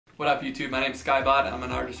What up YouTube, my name's SKYBOT, I'm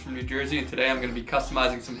an artist from New Jersey, and today I'm going to be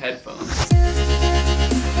customizing some headphones.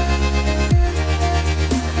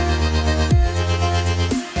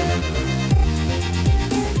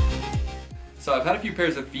 So I've had a few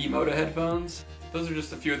pairs of V-Moda headphones. Those are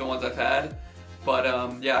just a few of the ones I've had.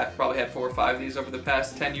 But yeah, I've probably had 4 or 5 of these over the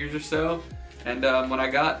past 10 years or so. And when I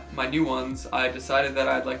got my new ones, I decided that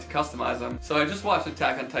I'd like to customize them. So I just watched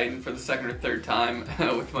Attack on Titan for the 2nd or 3rd time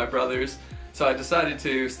with my brothers. So I decided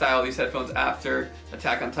to style these headphones after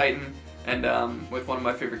Attack on Titan and with one of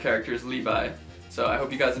my favorite characters, Levi. So I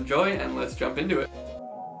hope you guys enjoy, and let's jump into it.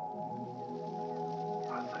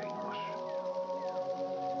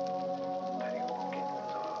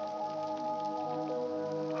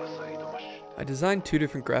 I designed 2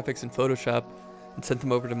 different graphics in Photoshop and sent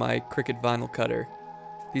them over to my Cricut vinyl cutter.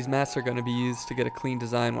 These masks are going to be used to get a clean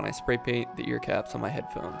design when I spray paint the ear caps on my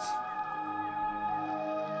headphones.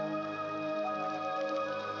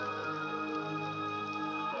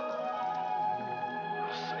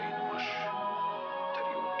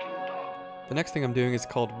 The next thing I'm doing is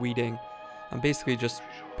called weeding. I'm basically just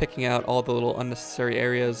picking out all the little unnecessary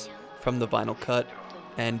areas from the vinyl cut,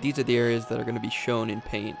 and these are the areas that are going to be shown in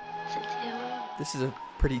paint. This is a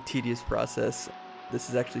pretty tedious process. This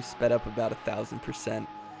is actually sped up about 1,000%,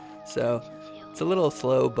 so it's a little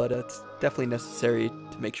slow, but it's definitely necessary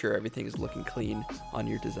to make sure everything is looking clean on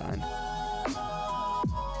your design.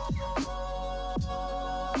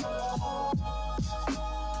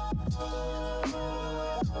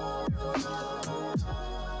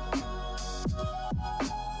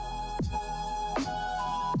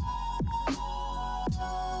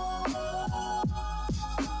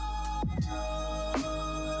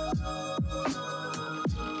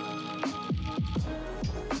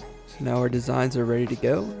 Now our designs are ready to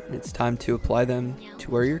go, and it's time to apply them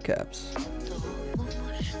to our ear caps.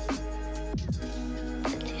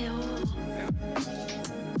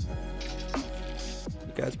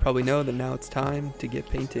 You guys probably know that now it's time to get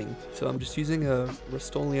painting. So I'm just using a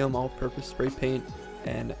Rust-Oleum all-purpose spray paint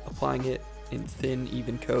and applying it in thin,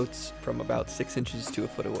 even coats from about 6 inches to a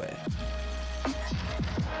foot away.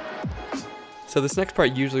 So this next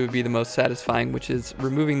part usually would be the most satisfying, which is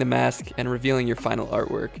removing the mask and revealing your final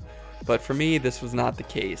artwork. But for me, this was not the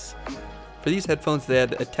case. For these headphones, they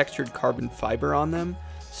had a textured carbon fiber on them,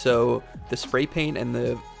 so the spray paint and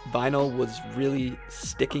the vinyl was really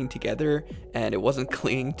sticking together, and it wasn't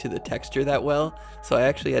clinging to the texture that well, so I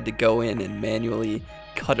actually had to go in and manually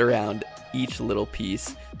cut around each little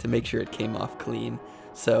piece to make sure it came off clean.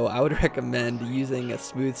 So I would recommend using a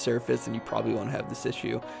smooth surface, and you probably won't have this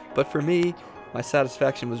issue. But for me, my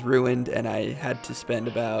satisfaction was ruined, and I had to spend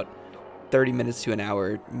about 30 minutes to an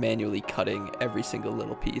hour manually cutting every single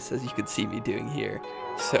little piece, as you can see me doing here.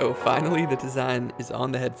 So finally the design is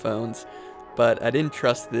on the headphones, but I didn't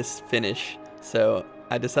trust this finish, so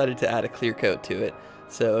I decided to add a clear coat to it.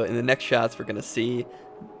 So in the next shots we're going to see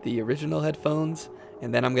the original headphones,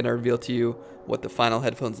 and then I'm going to reveal to you what the final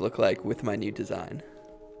headphones look like with my new design.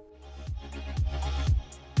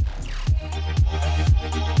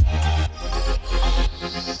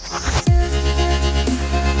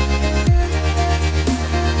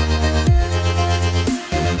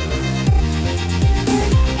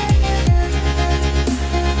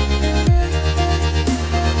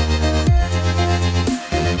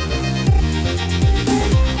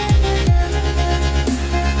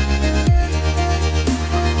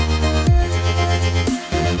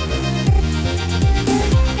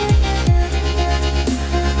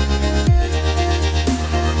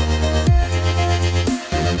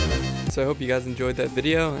 So I hope you guys enjoyed that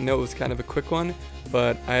video. I know it was kind of a quick one,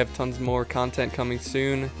 but I have tons more content coming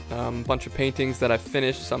soon. A bunch of paintings that I've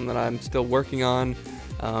finished, some that I'm still working on.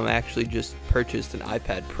 I actually just purchased an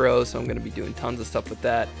iPad Pro, so I'm going to be doing tons of stuff with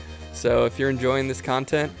that. So if you're enjoying this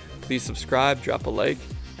content, please subscribe, drop a like,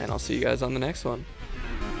 and I'll see you guys on the next one.